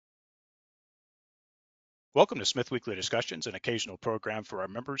Welcome to Smith Weekly Discussions, an occasional program for our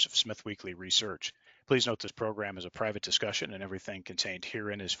members of Smith Weekly Research. Please note this program is a private discussion and everything contained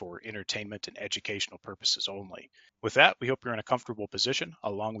herein is for entertainment and educational purposes only. With that, we hope you're in a comfortable position,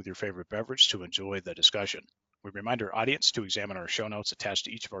 along with your favorite beverage, to enjoy the discussion. We remind our audience to examine our show notes attached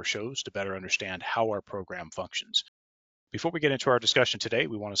to each of our shows to better understand how our program functions. Before we get into our discussion today,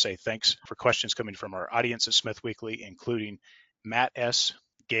 we want to say thanks for questions coming from our audience at Smith Weekly, including Matt S.,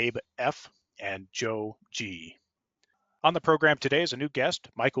 Gabe F., and Joe G. On the program today is a new guest.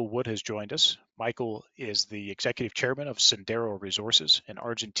 Michael Wood has joined us. Michael is the executive chairman of Sendero Resources, an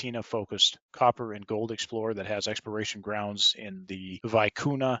Argentina-focused copper and gold explorer that has exploration grounds in the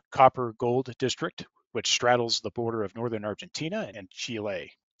Vicuña Copper Gold District, which straddles the border of northern Argentina and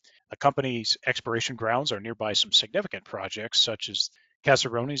Chile. The company's exploration grounds are nearby some significant projects, such as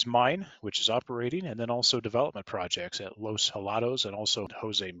Caserones mine, which is operating, and then also development projects at Los Helados and also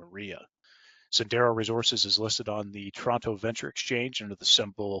Jose Maria. Sendero Resources is listed on the Toronto Venture Exchange under the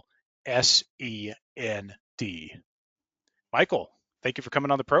symbol SEND. Michael, thank you for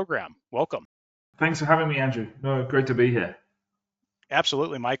coming on the program. Welcome. Thanks for having me, Andrew. No, great to be here.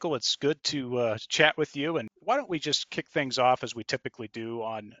 Absolutely, Michael. It's good to chat with you. And why don't we just kick things off as we typically do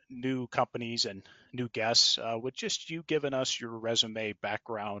on new companies and new guests with just you giving us your resume,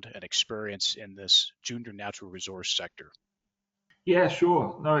 background, and experience in this junior natural resource sector. Yeah,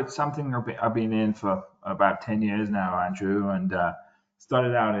 sure. No, it's something I've been in for about 10 years now, Andrew, and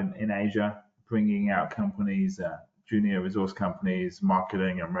started out in Asia, bringing out companies, junior resource companies,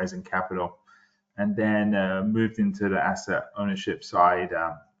 marketing and raising capital, and then moved into the asset ownership side.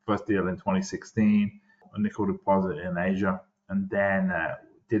 First deal in 2016, a nickel deposit in Asia, and then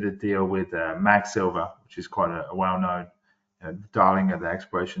did a deal with Mag Silver, which is quite a well-known darling of the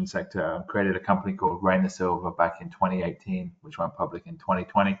exploration sector, created a company called Reyna Silver back in 2018, which went public in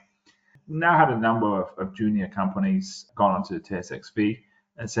 2020. Now had a number of junior companies gone onto the TSXV,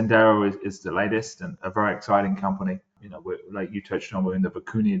 and Sendero is the latest and a very exciting company. You know, like you touched on, we're in the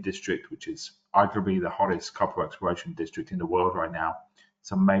Vicuña district, which is arguably the hottest copper exploration district in the world right now.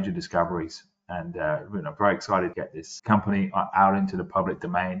 Some major discoveries, and very excited to get this company out into the public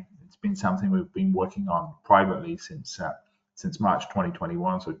domain. It's been something we've been working on privately since March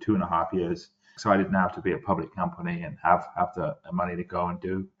 2021, so 2.5 years. Excited now to be a public company and have the money to go and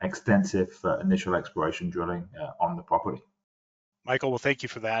do extensive initial exploration drilling on the property. Michael, well, thank you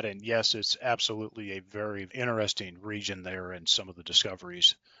for that. And yes, it's absolutely a very interesting region there, and some of the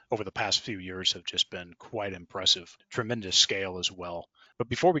discoveries over the past few years have just been quite impressive, tremendous scale as well. But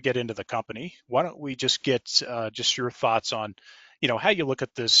before we get into the company, why don't we just get just your thoughts on, how you look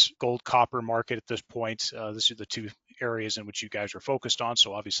at this gold copper market at this point. These are the two areas in which you guys are focused on.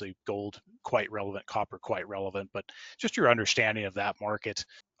 So obviously gold quite relevant, copper quite relevant, but just your understanding of that market.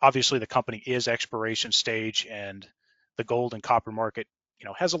 Obviously the company is exploration stage, and the gold and copper market,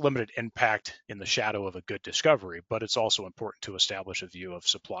 has a limited impact in the shadow of a good discovery, but it's also important to establish a view of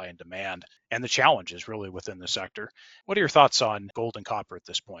supply and demand and the challenges really within the sector. What are your thoughts on gold and copper at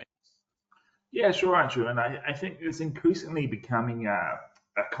this point? Yeah, sure, Andrew. And I think it's increasingly becoming a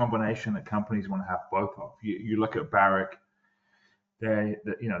combination that companies want to have both of. You look at Barrick, the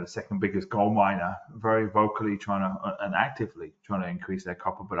second biggest gold miner, very vocally trying to and actively trying to increase their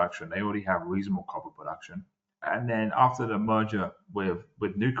copper production. They already have reasonable copper production. And then after the merger with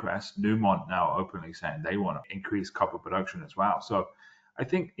Newcrest, Newmont now openly saying they want to increase copper production as well. So I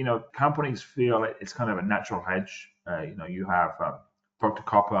think, companies feel it's kind of a natural hedge. You have Dr.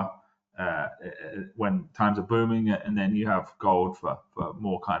 Copper when times are booming, and then you have gold for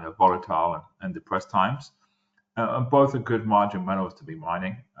more kind of volatile and depressed times. And both are good margin metals to be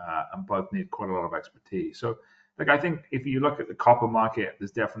mining, and both need quite a lot of expertise. So, I think if you look at the copper market, there's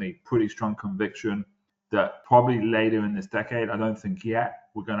definitely pretty strong conviction that probably later in this decade, I don't think yet,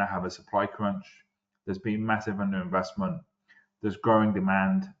 we're going to have a supply crunch. There's been massive underinvestment. There's growing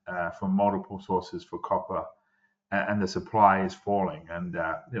demand from multiple sources for copper, and the supply is falling. And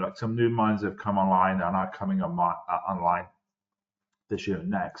some new mines have come online and are coming online this year and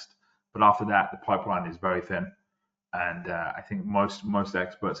next. But after that, the pipeline is very thin. And I think most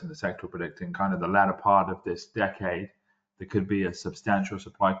experts in the sector are predicting kind of the latter part of this decade, there could be a substantial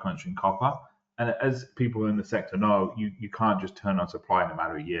supply crunch in copper. And as people in the sector know, you can't just turn on supply in a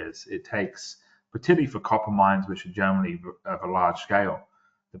matter of years. It takes, particularly for copper mines, which are generally of a large scale,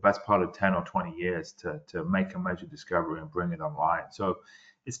 the best part of 10 or 20 years to make a major discovery and bring it online. So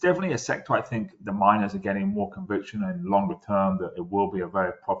it's definitely a sector I think the miners are getting more conviction in longer term that it will be a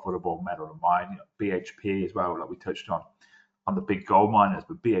very profitable metal to mine. BHP as well, like we touched on the big gold miners,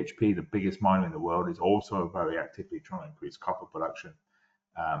 but BHP, the biggest miner in the world, is also very actively trying to increase copper production.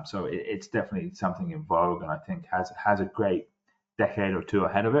 So it's definitely something in vogue, and I think has a great decade or two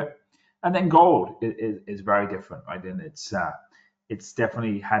ahead of it. And then gold is very different, right? And it's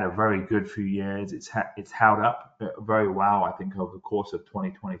definitely had a very good few years. It's held up very well, I think, over the course of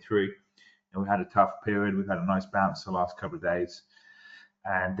 2023. And we had a tough period. We've had a nice bounce the last couple of days,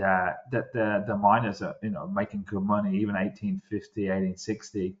 and that the miners are making good money, even 1850,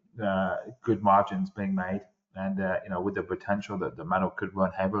 1860, good margins being made, and with the potential that the metal could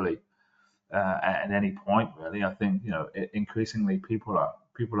run heavily at any point. Really, I think increasingly people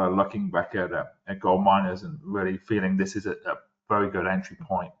are looking back at gold miners and really feeling this is a very good entry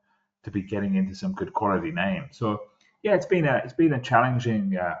point to be getting into some good quality names. So yeah, it's been a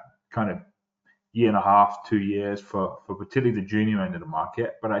challenging kind of year and a half, 2 years for particularly the junior end of the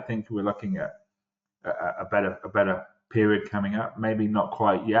market. But I think we're looking at a better period coming up. Maybe not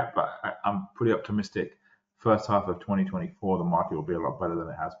quite yet, but I'm pretty optimistic. First half of 2024, the market will be a lot better than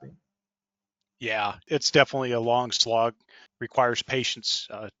it has been. Yeah, it's definitely a long slog, requires patience.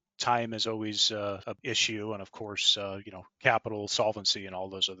 Time is always a issue, and of course, capital solvency and all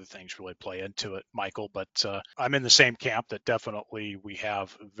those other things really play into it, Michael. But I'm in the same camp that definitely we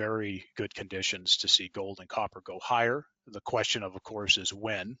have very good conditions to see gold and copper go higher. The question, of course, is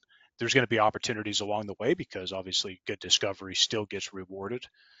when. There's going to be opportunities along the way because obviously good discovery still gets rewarded,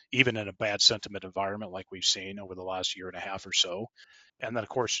 even in a bad sentiment environment like we've seen over the last year and a half or so. And then, of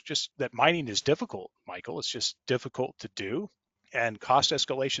course, just that mining is difficult, Michael. It's just difficult to do. And cost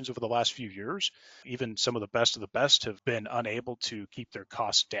escalations over the last few years, even some of the best have been unable to keep their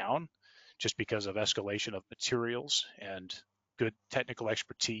costs down just because of escalation of materials and good technical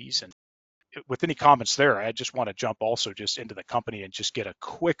expertise. And with any comments there, I just want to jump also just into the company and just get a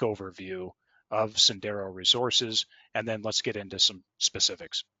quick overview of Sendero Resources, and then let's get into some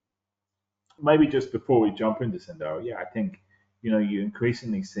specifics. Maybe just before we jump into Sendero, yeah, I think you're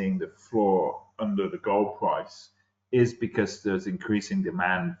increasingly seeing the floor under the gold price is because there's increasing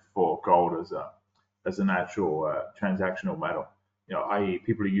demand for gold as an actual transactional metal. I.e.,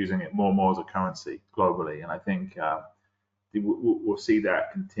 people are using it more and more as a currency globally, and I think we'll see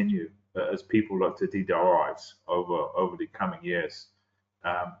that continue as people look to de-dollarize over the coming years.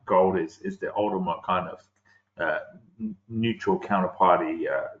 Gold is the ultimate kind of uh, neutral counterparty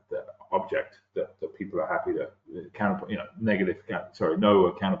object that people are happy to counter,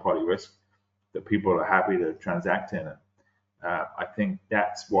 no counterparty risk that people are happy to transact in. And I think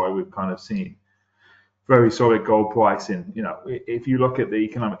that's why we've kind of seen very solid gold price. And if you look at the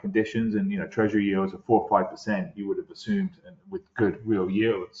economic conditions and treasury yields of 4 or 5%, you would have assumed, and with good real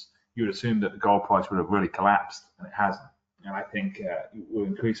yields, you would assume that the gold price would have really collapsed, and it hasn't. And I think we're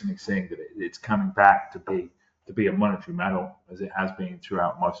increasingly seeing that it's coming back to be a monetary metal as it has been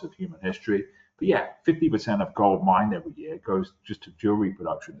throughout most of human history. But yeah, 50% of gold mined every year goes just to jewelry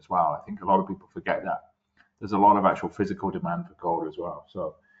production as well. I think a lot of people forget that. There's a lot of actual physical demand for gold as well.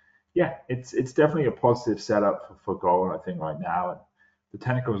 So yeah, it's definitely a positive setup for gold, I think, right now. And the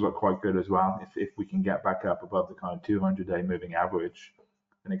technicals look quite good as well. If we can get back up above the kind of 200-day moving average,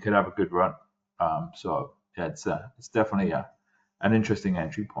 then it could have a good run. So yeah, it's definitely an interesting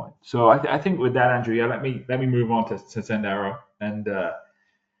entry point. So I think with that, Andrew, yeah, let me move on to Sendero. And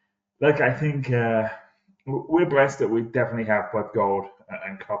I think we're blessed that we definitely have both gold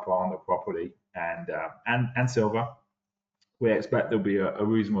and copper on the property, and silver. We expect there'll be a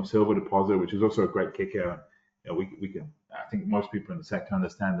reasonable silver deposit, which is also a great kicker. We can. I think most people in the sector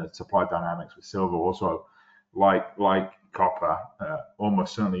understand the supply dynamics with silver. Also, like copper,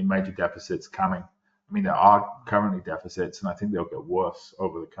 almost certainly major deficits coming. I mean, there are currently deficits, and I think they'll get worse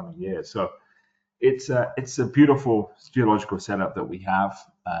over the coming years. So it's a beautiful geological setup that we have,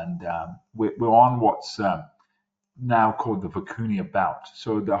 and we're on what's now called the Vicuña Belt.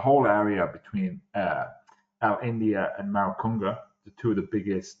 So the whole area between India and Maricunga, the two of the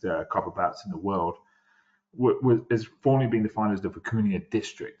biggest copper belts in the world, is formerly being defined as the Vicuña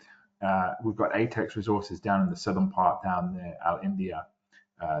District. We've got ATEX Resources down in the southern part, down there, out India,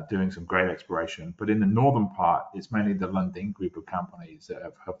 doing some great exploration. But in the northern part, it's mainly the Lundin group of companies that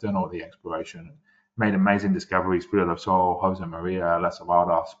have done all the exploration and made amazing discoveries. Filo del Sol, Jose Maria, Las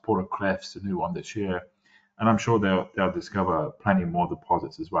Aladas, Porter Cliffs, a new one this year. And I'm sure they'll discover plenty more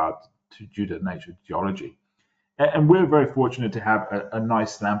deposits as well due to the nature of geology. And we're very fortunate to have a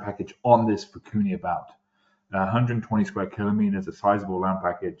nice land package on this Vicuña Belt. 120 square kilometers, a sizable land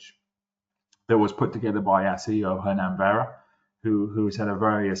package that was put together by our CEO, Hernan Vera, who's had a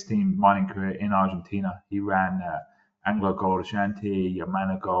very esteemed mining career in Argentina. He ran Anglo Gold Ashanti,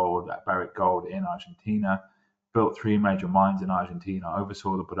 Yamana Gold, Barrick Gold in Argentina, built 3 major mines in Argentina,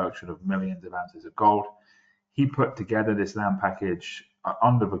 oversaw the production of millions of ounces of gold. He put together this land package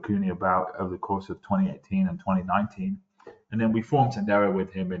on the Vicuña Belt over the course of 2018 and 2019. And then we formed Sendero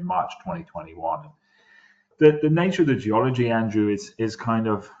with him in March 2021. The nature of the geology, Andrew, is kind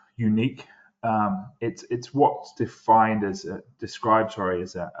of unique. It's what's described as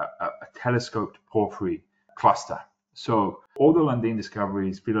a telescoped porphyry cluster. So all the Lundin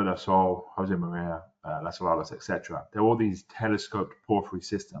discoveries, Filo del Sol, Jose Maria, Las Oladas, etc., they're all these telescoped porphyry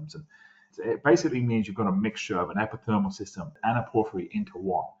systems. And it basically means you've got a mixture of an epithermal system and a porphyry into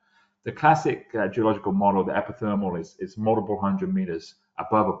one. The classic geological model, the epithermal, is multiple hundred meters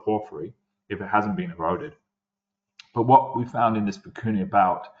above a porphyry if it hasn't been eroded. But what we found in this Vicuña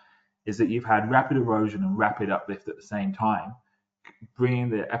Belt is that you've had rapid erosion and rapid uplift at the same time, bringing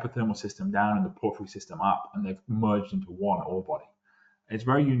the epithermal system down and the porphyry system up, and they've merged into one ore body. It's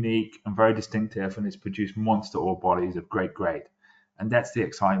very unique and very distinctive, and it's produced monster ore bodies of great grade. And that's the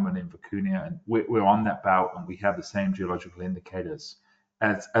excitement in Vicuña, and we're on that belt, and we have the same geological indicators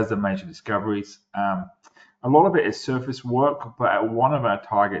as the major discoveries. A lot of it is surface work, but at one of our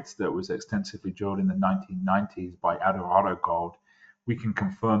targets that was extensively drilled in the 1990s by Eldorado Gold, we can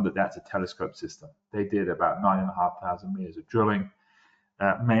confirm that that's a telescope system. They did about 9,500 meters of drilling,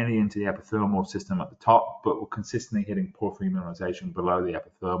 mainly into the epithermal system at the top, but were consistently hitting porphyry mineralization below the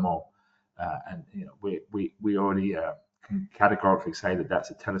epithermal. And we already can categorically say that that's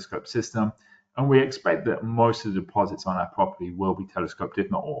a telescope system. And we expect that most of the deposits on our property will be telescoped,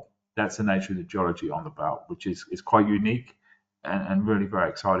 if not all. That's the nature of the geology on the belt, which is quite unique and really very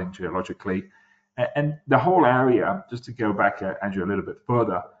exciting geologically. And the whole area, just to go back, Andrew, a little bit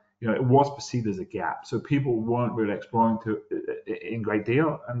further, it was perceived as a gap. So people weren't really exploring in great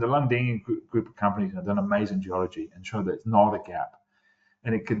deal. And the Lundin group of companies have done amazing geology and shown that it's not a gap.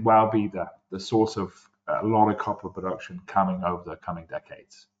 And it could well be the source of a lot of copper production coming over the coming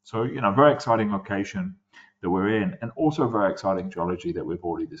decades. So, very exciting location that we're in, and also very exciting geology that we've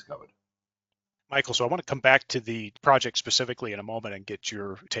already discovered. Michael, so I want to come back to the project specifically in a moment and get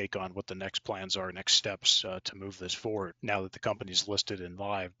your take on what the next plans are, next steps to move this forward now that the company's listed and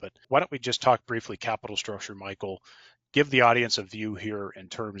live. But why don't we just talk briefly capital structure, Michael? Give the audience a view here in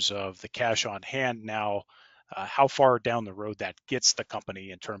terms of the cash on hand now, how far down the road that gets the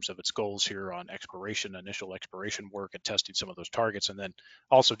company in terms of its goals here on exploration, initial exploration work, and testing some of those targets, and then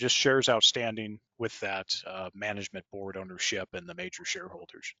also just shares outstanding with that management board ownership and the major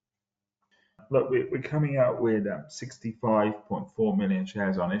shareholders. Look, we're coming out with 65.4 million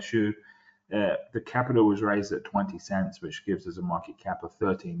shares on issue. The capital was raised at 20 cents, which gives us a market cap of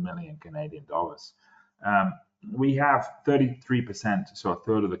 13 million Canadian dollars. We have 33%, so a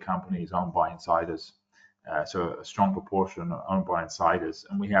third of the company is owned by insiders. So a strong proportion owned by insiders.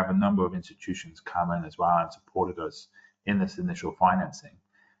 And we have a number of institutions come in as well and supported us in this initial financing.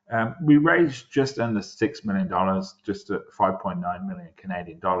 We raised just under $6 million, just at 5.9 million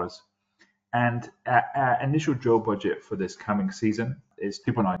Canadian dollars. And our initial drill budget for this coming season is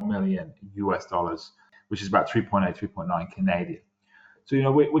 2.9 million US dollars, which is about 3.8, 3.9 Canadian.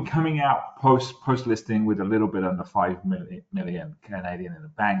 So, we're coming out post listing with a little bit under 5 million Canadian in the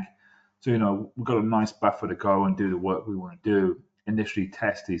bank. So, we've got a nice buffer to go and do the work we want to do, initially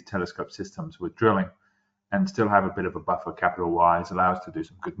test these telescope systems with drilling, and still have a bit of a buffer capital-wise, allow us to do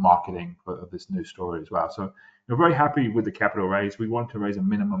some good marketing of this new story as well. So, we're very happy with the capital raise. We wanted to raise a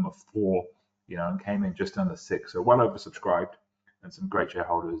minimum of 4, and came in just under 6, so well oversubscribed, and some great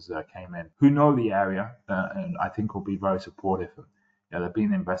shareholders came in who know the area and I think will be very supportive. There have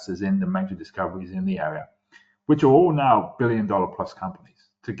been investors in the major discoveries in the area, which are all now billion-dollar plus companies.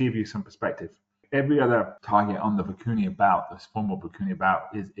 To give you some perspective, every other target on the Vicuña Belt, the former Vicuña Belt,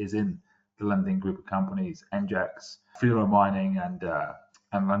 is in the Lundin group of companies, NGEx, Filo Mining, and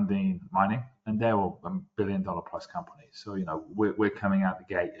Lundin Mining, and they're all billion-dollar plus companies. So, we're coming out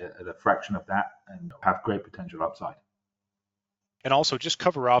the gate at a fraction of that and have great potential upside. And also just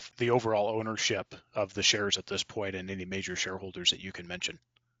cover off the overall ownership of the shares at this point and any major shareholders that you can mention.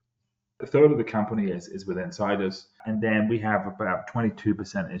 A third of the company is with insiders, and then we have about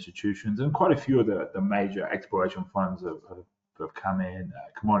 22% institutions, and quite a few of the major exploration funds have come in,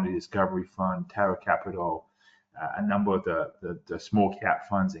 Commodity Discovery Fund, Terra Capital, a number of the small cap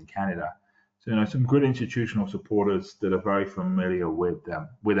funds in Canada. So, some good institutional supporters that are very familiar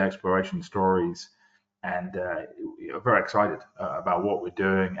with exploration stories and very excited about what we're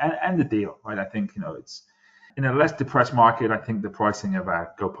doing and the deal, right? I think, it's in a less depressed market. I think the pricing of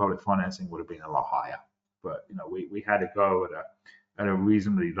our go public financing would have been a lot higher, but we had to go at a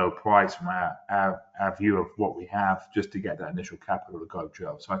reasonably low price from our view of what we have just to get that initial capital to go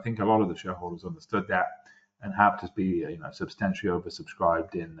drill. So I think a lot of the shareholders understood that and helped us be substantially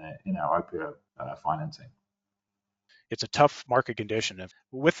oversubscribed in our IPO financing. it's a tough market condition.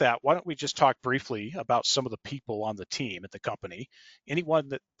 With that, why don't we just talk briefly about some of the people on the team at the company? Anyone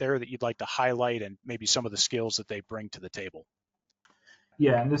that you'd like to highlight, and maybe some of the skills that they bring to the table?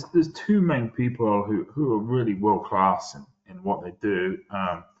 Yeah, and there's two main people who are really world class in what they do.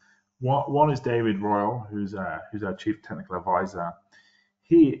 One is David Royal, who's our chief technical advisor.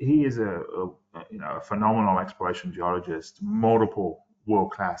 He is a phenomenal exploration geologist, multiple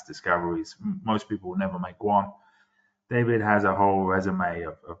world class discoveries. Most people will never make one. David has a whole resume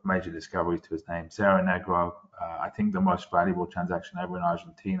of major discoveries to his name. Cerro Negro, I think the most valuable transaction ever in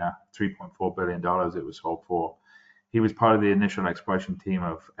Argentina, $3.4 billion it was sold for. He was part of the initial exploration team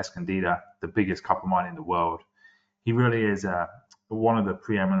of Escondida, the biggest copper mine in the world. He really is one of the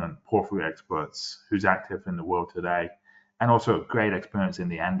preeminent porphyry experts who's active in the world today, and also great experience in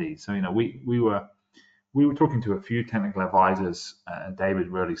the Andes. So we were talking to a few technical advisors, and David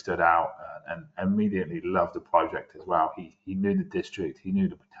really stood out and immediately loved the project as well. He knew the district, he knew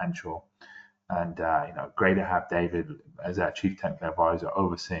the potential, and great to have David as our chief technical advisor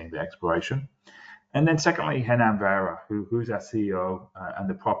overseeing the exploration. And then secondly, Hernan Vera, who's our CEO and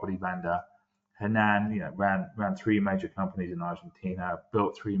the property vendor. Hernan, ran three major companies in Argentina,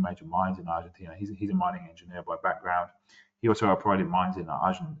 built three major mines in Argentina. He's a mining engineer by background. He also operated mines in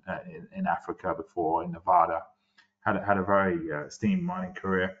Africa before, in Nevada. Had a very esteemed mining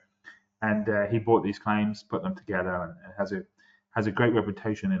career, and he bought these claims, put them together, and has a great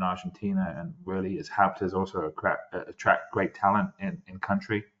reputation in Argentina, and really has helped us also attract great talent in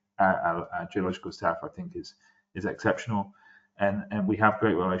country. Our geological staff, I think, is exceptional, and we have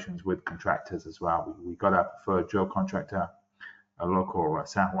great relations with contractors as well. We got our preferred drill contractor, a local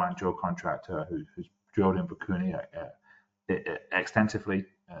San Juan drill contractor who's drilled in Vicuña extensively,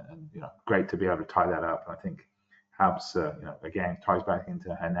 and great to be able to tie that up. I think helps again ties back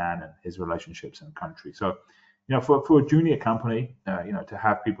into Hernan and his relationships in the country. So for a junior company, to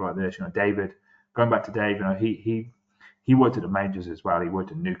have people like this, David, going back to Dave, he worked at the majors as well. He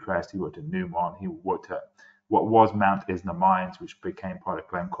worked at Newcrest, he worked at Newmont, he worked at what was Mount Isna Mines, which became part of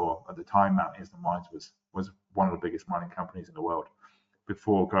Glencore. At the time, Mount Isna Mines was one of the biggest mining companies in the world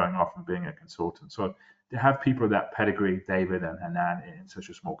before going off and being a consultant. So to have people of that pedigree, David and Hernan, in such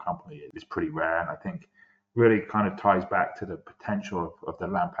a small company is pretty rare. And I think really kind of ties back to the potential of the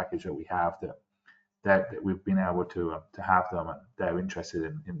land package that we have, that we've been able to have them, and they're interested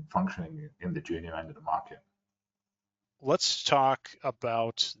in functioning in the junior end of the market. Let's talk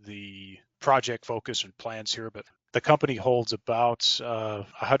about the project focus and plans here, but the company holds about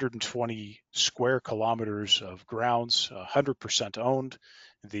 120 square kilometers of grounds, 100% owned.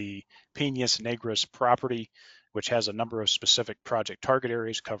 The Piñas Negras property, which has a number of specific project target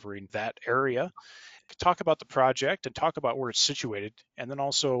areas covering that area. Talk about the project and talk about where it's situated, and then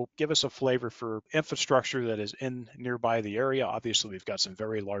also give us a flavor for infrastructure that is in nearby the area. Obviously, we've got some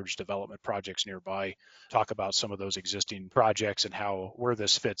very large development projects nearby. Talk about some of those existing projects and where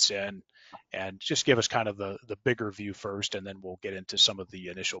this fits in, and just give us kind of the bigger view first, and then we'll get into some of the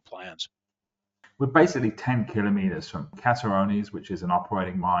initial plans. We're basically 10 kilometers from Caserones, which is an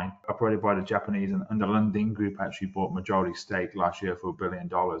operating mine operated by the Japanese, and the Lundin Group actually bought majority stake last year for $1 billion.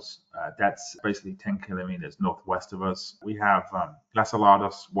 That's basically 10 kilometers northwest of us. We have Las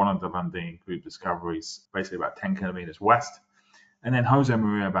Aladas, one of the Lundin Group discoveries, basically about 10 kilometers west, and then Jose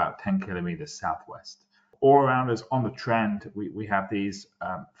Maria about 10 kilometers southwest. All around us on the trend, we have these.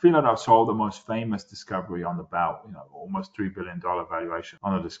 Filo del Sol, the most famous discovery on the belt, almost $3 billion valuation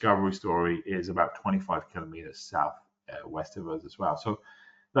on the discovery story, is about 25 kilometers south west of us as well. So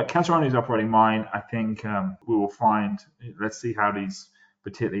that Caserones operating mine, I think we will find, let's see how these,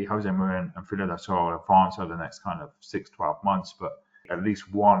 particularly Jose Maria and Filo del Sol, advance over the next kind of 6-12 months, but at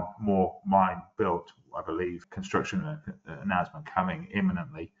least one more mine built, I believe, construction announcement coming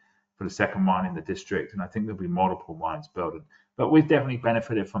imminently for the second mine in the district, and I think there'll be multiple mines built. But we've definitely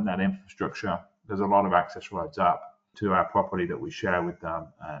benefited from that infrastructure. There's a lot of access roads up to our property that we share with them,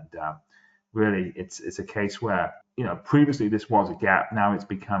 and really, it's a case where previously this was a gap. Now it's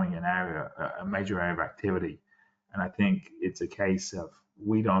becoming a major area of activity, and I think it's a case of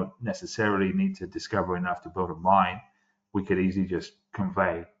we don't necessarily need to discover enough to build a mine. We could easily just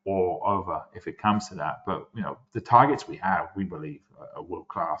convey ore over if it comes to that. But the targets we have, we believe, are world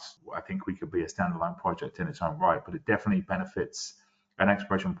class. I think we could be a standalone project in its own right, but it definitely benefits an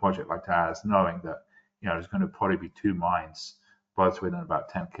exploration project like ours, knowing that there's going to probably be two mines, both within about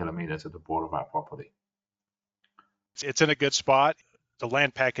 10 kilometers of the border of our property. It's in a good spot. The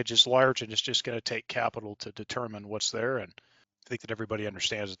land package is large, and it's just going to take capital to determine what's there. And I think that everybody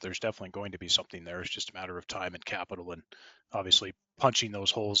understands that there's definitely going to be something there. It's just a matter of time and capital, and obviously punching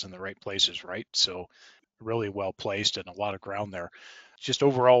those holes in the right places, right? So really well placed and a lot of ground there. Just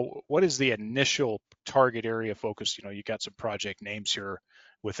overall, what is the initial target area focus? You got some project names here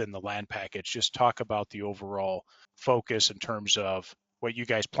within the land package. Just talk about the overall focus in terms of what you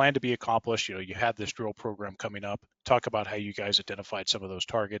guys plan to be accomplished. You have this drill program coming up. Talk about how you guys identified some of those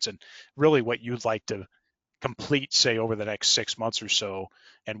targets and really what you'd like to complete, say, over the next 6 months or so,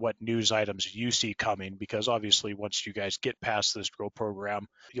 and what news items you see coming, because obviously once you guys get past this drill program,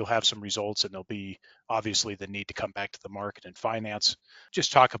 you'll have some results and there'll be obviously the need to come back to the market and finance.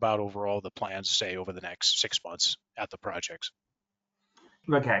 Just talk about overall the plans, say, over the next 6 months at the projects.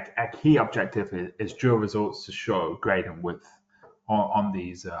 Look, our key objective is drill results to show grade and width on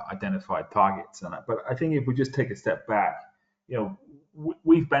these identified targets. But I think if we just take a step back,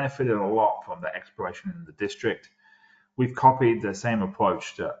 we've benefited a lot from the exploration in the district. We've copied the same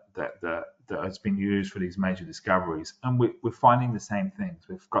approach that has been used for these major discoveries, and we're finding the same things.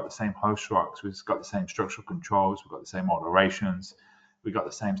 We've got the same host rocks, we've got the same structural controls, we've got the same alterations, we've got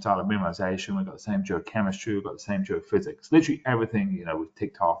the same style of mineralization, we've got the same geochemistry, we've got the same geophysics. Literally everything we've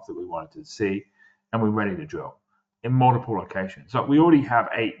ticked off that we wanted to see, and we're ready to drill in multiple locations. So we already have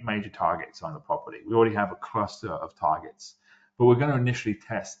 8 major targets on the property. We already have a cluster of targets, but we're going to initially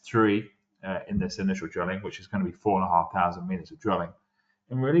test 3 in this initial drilling, which is going to be 4,500 meters of drilling.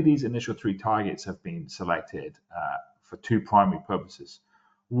 And really, these initial 3 targets have been selected for 2 primary purposes.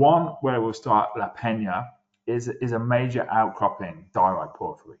 One, where we'll start La Peña, is a major outcropping diorite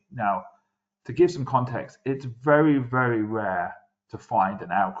porphyry. Now, to give some context, it's very, very rare to find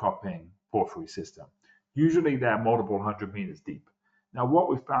an outcropping porphyry system. Usually, they're multiple 100 meters deep. Now, what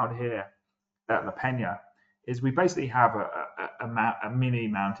we found here at La Peña is we basically have a mini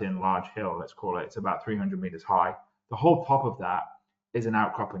mountain, large hill, let's call it. It's about 300 meters high. The whole top of that is an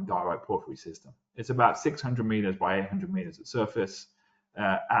outcropping diorite porphyry system. It's about 600 meters by 800 meters at surface.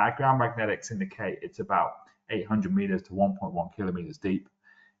 Our ground magnetics indicate it's about 800 meters to 1.1 kilometers deep.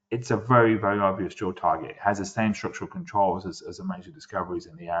 It's a very, very obvious drill target. It has the same structural controls as the major discoveries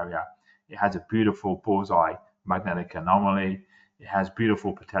in the area. It has a beautiful bullseye magnetic anomaly. It has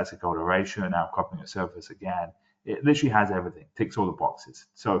beautiful potassic alteration, outcropping at surface again. It literally has everything, ticks all the boxes.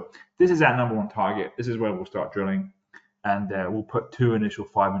 So this is our number 1 target. This is where we'll start drilling, and we'll put 2 initial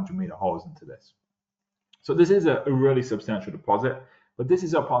 500-meter holes into this. So this is a really substantial deposit, but this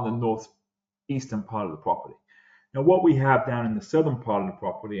is up on the northeastern part of the property. Now, what we have down in the southern part of the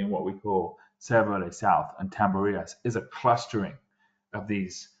property, and what we call Sendero South and Tamborillas, is a clustering of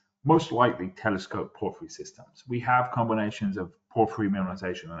these most likely telescope porphyry systems. We have combinations of porphyry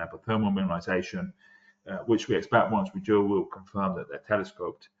mineralization and epithermal mineralization, which we expect once we drill will confirm that they're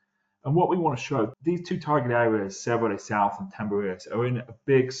telescoped. And what we want to show, these 2 target areas, Sendero South and Tamborillas, are in a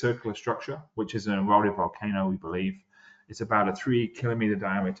big circular structure, which is an eruptive volcano, we believe. It's about a 3-kilometer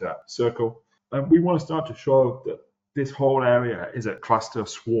diameter circle. And we want to start to show that this whole area is a cluster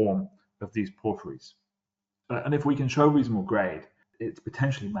swarm of these porphyries. And if we can show reasonable grade, it's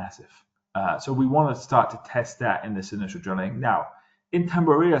potentially massive. So we want to start to test that in this initial drilling. Now, in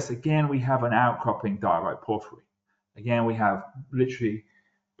Tamborillas, again, we have an outcropping diorite porphyry. Again, we have literally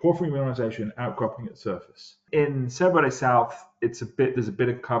porphyry mineralization outcropping at surface. In Sendero South, there's a bit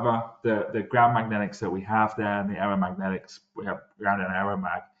of cover. The ground magnetics that we have there and the aeromagnetics, we have ground and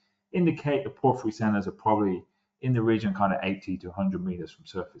aeromag, indicate the porphyry centers are probably in the region kind of 80 to 100 meters from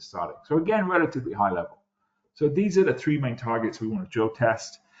surface starting. So again, relatively high level. So these are the 3 main targets we want to drill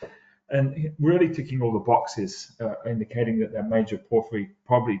test, and really ticking all the boxes, indicating that they're major porphyry,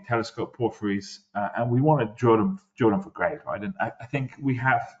 probably telescope porphyries, and we want to drill them for grade, right? And I think we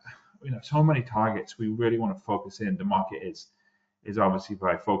have, so many targets. We really want to focus in. The market is obviously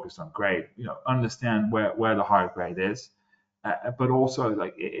very focused on grade. Understand where the higher grade is, but also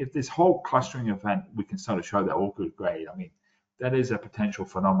like if this whole clustering event, we can sort of show that all good grade. I mean, that is a potential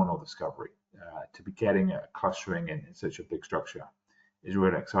phenomenal discovery. To be getting a clustering in such a big structure is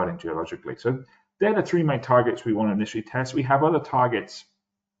really exciting geologically. So they're the 3 main targets we want to initially test. We have other targets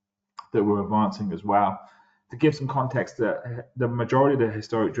that we're advancing as well. To give some context, the majority of the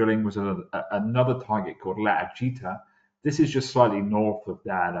historic drilling was another target called La Agita. This is just slightly north of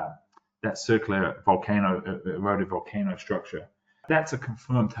that circular erodive volcano structure. That's a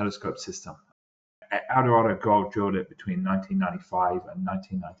confirmed telescope system. Eldorado Gold drilled it between 1995 and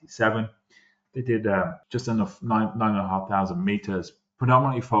 1997. They did just enough 9,500 meters,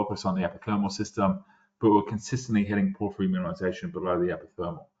 predominantly focused on the epithermal system, but were consistently hitting porphyry mineralization below the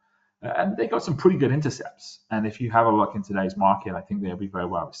epithermal. And they got some pretty good intercepts. And if you have a look in today's market, I think they'll be very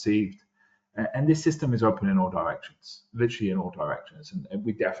well received. And this system is open in all directions, literally in all directions. And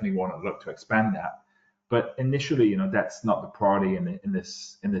we definitely want to look to expand that. But initially, that's not the priority in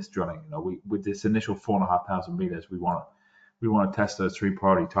this drilling. With this initial 4,500 meters, we want to test those three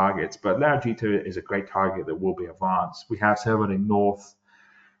priority targets. But Laogita is a great target that will be advanced. We have Cerverding North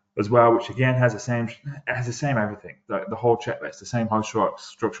as well, which again has the same everything, the whole checklist, the same host rocks,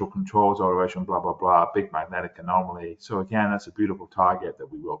 structural controls, alteration, blah blah blah, big magnetic anomaly. So again, that's a beautiful target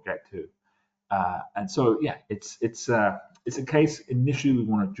that we will get to. And so yeah, it's a case initially we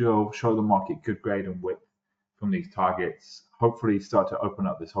want to drill, show the market good grade and width from these targets. Hopefully, start to open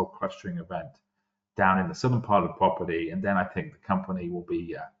up this whole clustering event down in the southern part of the property, and then I think the company will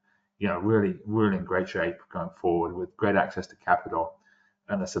be, really, really in great shape going forward with great access to capital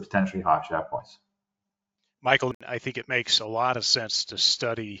and a substantially higher share price. Michael, I think it makes a lot of sense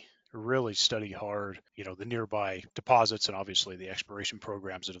to really study hard, the nearby deposits and obviously the exploration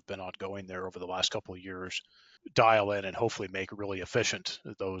programs that have been ongoing there over the last couple of years, dial in and hopefully make really efficient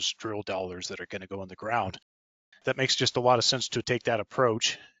those drill dollars that are going to go in the ground. That makes just a lot of sense to take that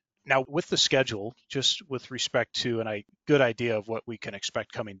approach. Now, with the schedule, just with respect to, and a good idea of what we can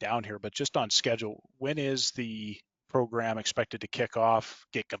expect coming down here, but just on schedule, when is the program expected to kick off,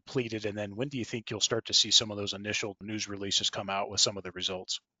 get completed, and then when do you think you'll start to see some of those initial news releases come out with some of the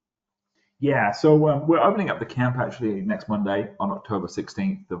results? Yeah, so we're opening up the camp actually next Monday on October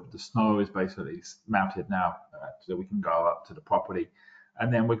 16th. The snow is basically mounted now, so we can go up to the property.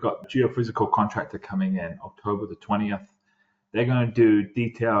 And then we've got the geophysical contractor coming in October the 20th. They're going to do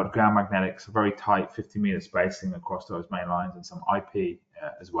detailed ground magnetics, very tight 50-meter spacing across those main lines and some IP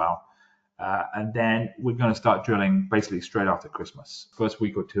as well. And then we're going to start drilling basically straight after Christmas. First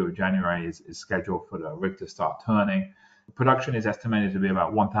week or two of January is scheduled for the rig to start turning. Production is estimated to be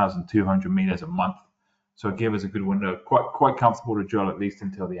about 1,200 meters a month. So give us a good window, quite comfortable to drill at least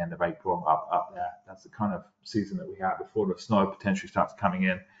until the end of April up there. That's the kind of season that we have before the snow potentially starts coming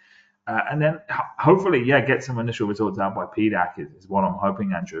in. And then hopefully, get some initial results out by PDAC is what I'm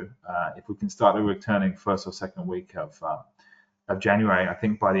hoping, Andrew. If we can start the returning first or second week of January, I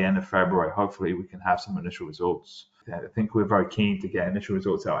think by the end of February, hopefully we can have some initial results. I think we're very keen to get initial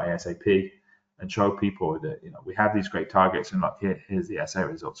results out ASAP and show people that we have these great targets and here's the assay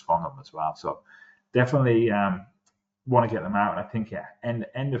results from them as well. So definitely want to get them out. And I think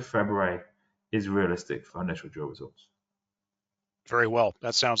end of February is realistic for initial drill results. Very well.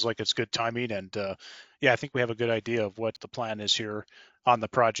 That sounds like it's good timing. And I think we have a good idea of what the plan is here on the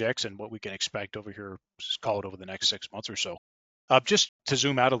projects and what we can expect over here, call it over the next 6 months or so. Just to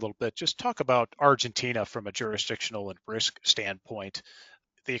zoom out a little bit, just talk about Argentina from a jurisdictional and risk standpoint.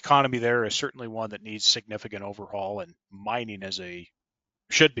 The economy there is certainly one that needs significant overhaul, and mining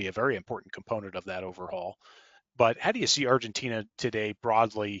should be a very important component of that overhaul. But how do you see Argentina today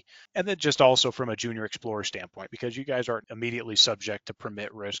broadly, and then just also from a junior explorer standpoint, because you guys aren't immediately subject to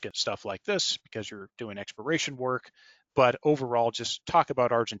permit risk and stuff like this because you're doing exploration work, but overall, just talk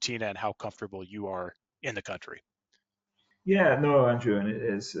about Argentina and how comfortable you are in the country. Yeah, no, Andrew, and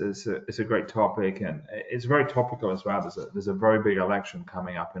it's a great topic, and it's very topical as well. There's a very big election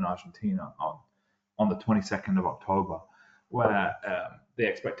coming up in Argentina on the 22nd of October, where the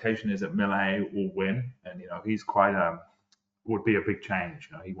expectation is that Milei will win, and he's would be a big change.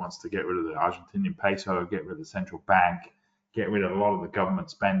 He wants to get rid of the Argentinian peso, get rid of the central bank, get rid of a lot of the government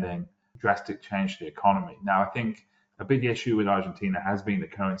spending, drastic change to the economy. Now, I think a big issue with Argentina has been the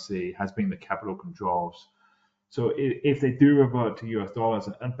currency, has been the capital controls. So if they do revert to US dollars,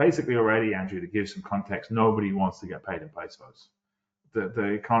 and basically already, Andrew, to give some context, nobody wants to get paid in pesos. The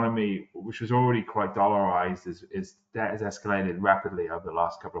economy, which was already quite dollarized, that has escalated rapidly over the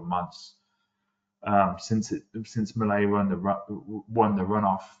last couple of months since Milei won the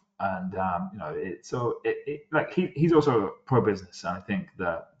runoff, and he's also pro business, and I think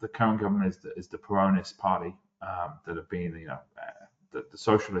the current government is the Peronist party that have been the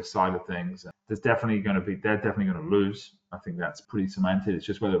socialist side of things. They're definitely going to lose. I think that's pretty cemented. It's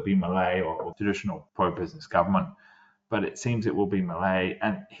just whether it be Milei or traditional pro-business government. But it seems it will be Milei,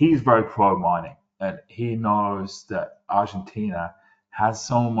 and he's very pro-mining, and he knows that Argentina has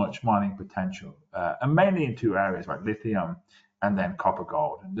so much mining potential, and mainly in two areas like lithium and then copper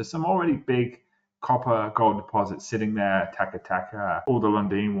gold. And there's some already big copper gold deposits sitting there, Taca Taca, all the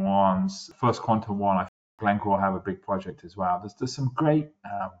Lundin ones, First Quantum one. Glencore have a big project as well. There's some great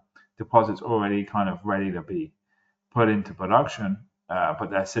deposits already kind of ready to be put into production, but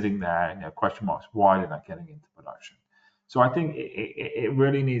they're sitting there, question marks, why they're not getting into production. So I think it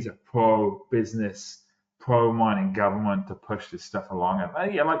really needs a pro-business, pro-mining government to push this stuff along.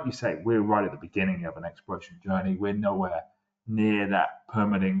 And like you say, we're right at the beginning of an exploration journey. We're nowhere near that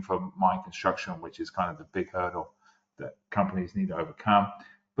permitting for mine construction, which is kind of the big hurdle that companies need to overcome.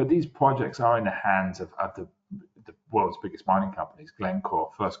 But these projects are in the hands of the world's biggest mining companies,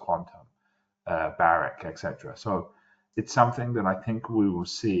 Glencore, First Quantum, Barrick, etc. So it's something that I think we will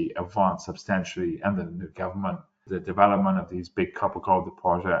see advance substantially under the new government. The development of these big copper gold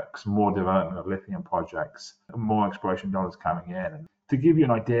projects, more development of lithium projects, more exploration dollars coming in. And to give you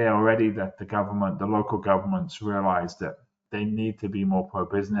an idea already that the local governments realize that they need to be more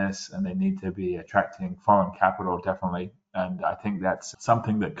pro-business and they need to be attracting foreign capital, definitely. And I think that's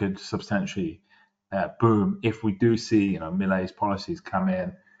something that could substantially boom if we do see, Millet's policies come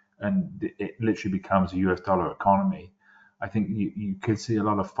in and it literally becomes a US dollar economy. I think you could see a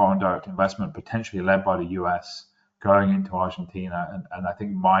lot of foreign direct investment potentially led by the US going into Argentina, and I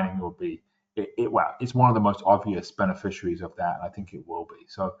think mining will be well, it's one of the most obvious beneficiaries of that, and I think it will be.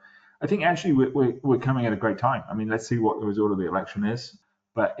 So I think actually we're coming at a great time. I mean, let's see what the result of the election is.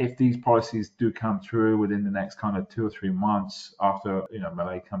 But if these policies do come through within the next kind of 2 or 3 months after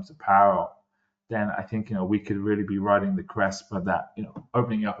Millet comes to power, then I think we could really be riding the crest of that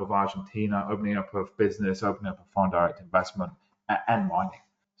opening up of Argentina, opening up of business, opening up of foreign direct investment and mining.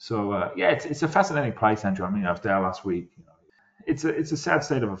 So yeah, it's a fascinating place, Andrew. I mean, I was there last week. It's a sad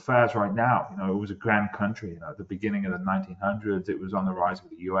state of affairs right now. It was a grand country. At the beginning of the 1900s, it was on the rise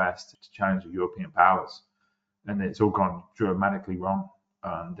with the U.S. to challenge the European powers, and it's all gone dramatically wrong.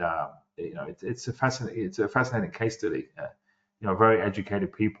 And it's a fascinating case study. Very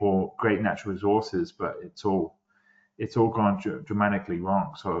educated people, great natural resources, but it's all gone dramatically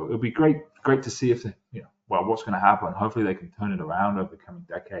wrong. So it'll be great to see if what's going to happen. Hopefully they can turn it around over the coming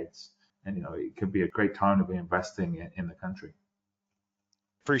decades, and it could be a great time to be investing in the country.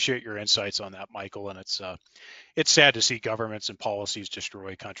 Appreciate your insights on that, Michael. And it's sad to see governments and policies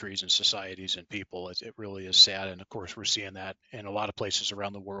destroy countries and societies and people. It really is sad. And of course, we're seeing that in a lot of places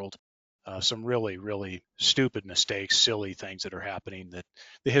around the world. Some really, really stupid mistakes, silly things that are happening that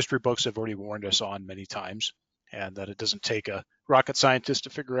the history books have already warned us on many times, and that it doesn't take a rocket scientist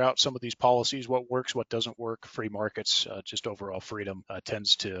to figure out some of these policies, what works, what doesn't work. Free markets, just overall freedom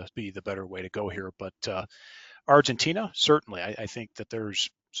tends to be the better way to go here. But Argentina, certainly, I think that there's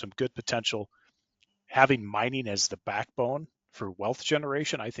some good potential. Having mining as the backbone for wealth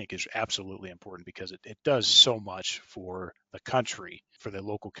generation, I think is absolutely important because it does so much for the country, for the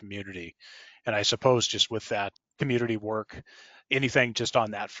local community. And I suppose just with that community work, anything just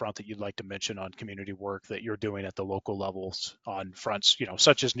on that front that you'd like to mention on community work that you're doing at the local levels on fronts,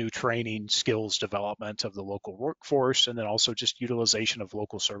 such as new training, skills development of the local workforce, and then also just utilization of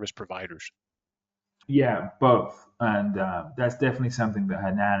local service providers. Yeah, both, and that's definitely something that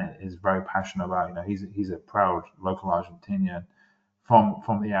Hernan is very passionate about. He's a proud local Argentinian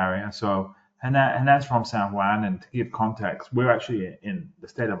from the area. So Hernan's from San Juan, and to give context, we're actually in the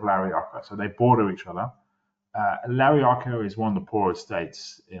state of La Rioja, so they border each other. La Rioja is one of the poorest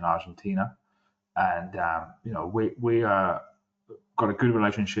states in Argentina, and we got a good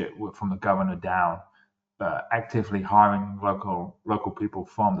relationship from the governor down, actively hiring local people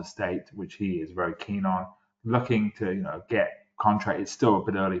from the state, which he is very keen on, looking to get contract. It's still a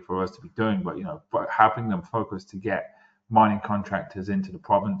bit early for us to be doing, but helping them focus to get mining contractors into the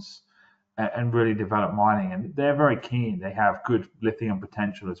province and really develop mining. And they're very keen. They have good lithium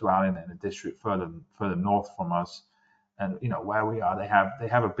potential as well in a district further north from us. And where we are, they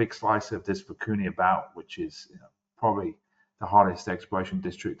have a big slice of this Vicuña Belt, which is probably the hottest exploration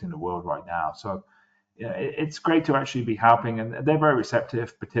district in the world right now. So it's great to actually be helping, and they're very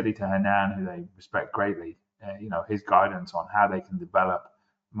receptive, particularly to Hernan, who they respect greatly. His guidance on how they can develop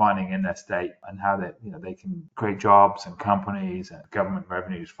mining in their state and how they can create jobs and companies and government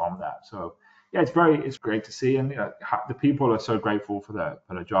revenues from that. So yeah, it's great to see, and the people are so grateful for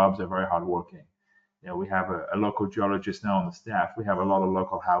the jobs. They're very hardworking. We have a local geologist now on the staff. We have a lot of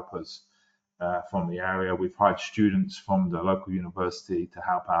local helpers from the area. We've hired students from the local university to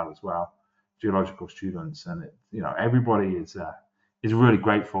help out as well, geological students, and everybody is really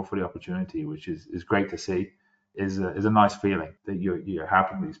grateful for the opportunity, which is great to see. Is a nice feeling that you're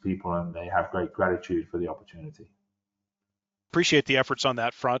helping these people and they have great gratitude for the opportunity. Appreciate the efforts on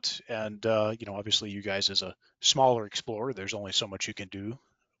that front, and obviously you guys as a smaller explorer, there's only so much you can do,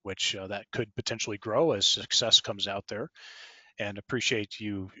 which that could potentially grow as success comes out there. And appreciate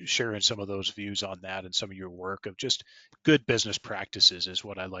you sharing some of those views on that and some of your work of just good business practices is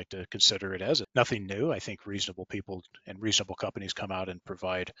what I like to consider it as. Nothing new. I think reasonable people and reasonable companies come out and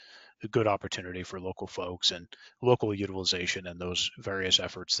provide a good opportunity for local folks and local utilization and those various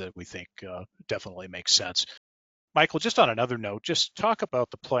efforts that we think definitely make sense. Michael, just on another note, just talk about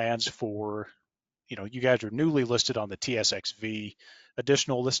the plans for, you guys are newly listed on the TSXV,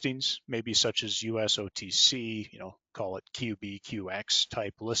 additional listings, maybe such as US OTC, call it QBQX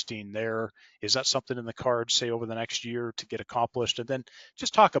type listing there. Is that something in the cards, say, over the next year to get accomplished? And then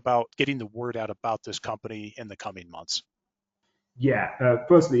just talk about getting the word out about this company in the coming months. Yeah,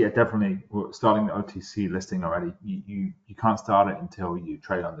 firstly, yeah, definitely we're starting the OTC listing already. You can't start it until you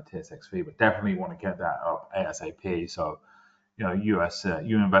trade on the TSXV, but definitely want to get that up ASAP. So US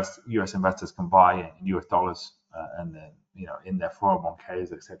investors can buy in US dollars, and then in their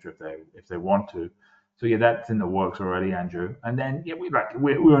 401ks, etc. If they want to. So yeah, that's in the works already, Andrew. And then yeah,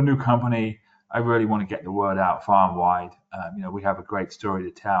 we're a new company. I really want to get the word out far and wide. We have a great story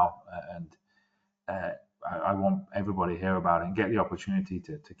to tell, and uh, I want everybody to hear about it and get the opportunity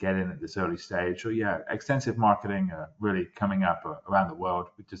to get in at this early stage. So yeah, extensive marketing really coming up around the world.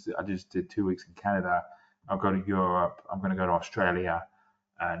 I just did 2 weeks in Canada. I'll go to Europe. I'm going to go to Australia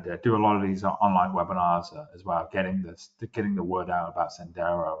and do a lot of these online webinars as well, getting the word out about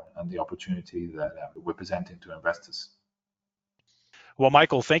Sendero and the opportunity that we're presenting to investors. Well,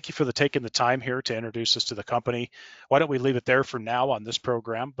 Michael, thank you for taking the time here to introduce us to the company. Why don't we leave it there for now on this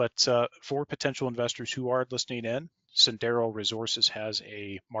program? But for potential investors who are listening in, Sendero Resources has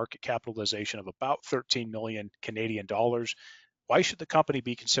a market capitalization of about 13 million Canadian dollars. Why should the company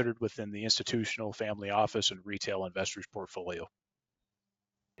be considered within the institutional, family office, and retail investors' portfolio?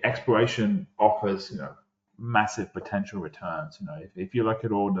 Exploration offers massive potential returns. If you look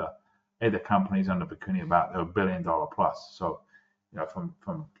at all the companies under Bikuni, about they're $1 billion plus. So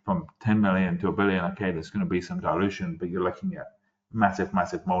from 10 million to a billion, okay, there's going to be some dilution, but you're looking at massive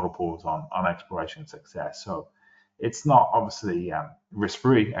multiples on exploration success. So it's not obviously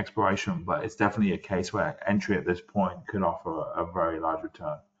risk-free exploration, but it's definitely a case where entry at this point could offer a very large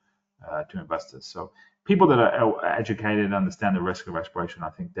return to investors. So people that are educated and understand the risk of exploration, I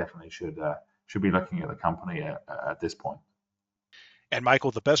think definitely should be looking at the company at this point. And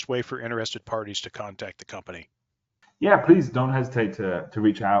Michael, the best way for interested parties to contact the company. Yeah, please don't hesitate to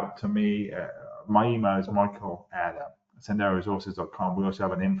reach out to me. My email is michael at senderoresources.com. We also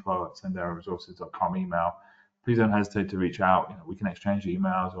have an info at senderoresources.com email. Please don't hesitate to reach out. We can exchange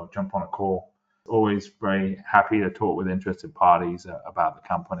emails or jump on a call. Always very happy to talk with interested parties about the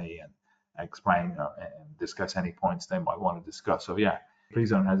company and explain and discuss any points they might want to discuss. So yeah, please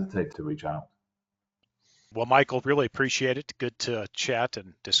don't hesitate to reach out. Well, Michael, really appreciate it. Good to chat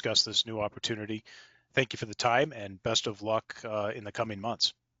and discuss this new opportunity. Thank you for the time and best of luck in the coming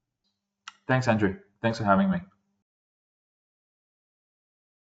months. Thanks, Andrew. Thanks for having me.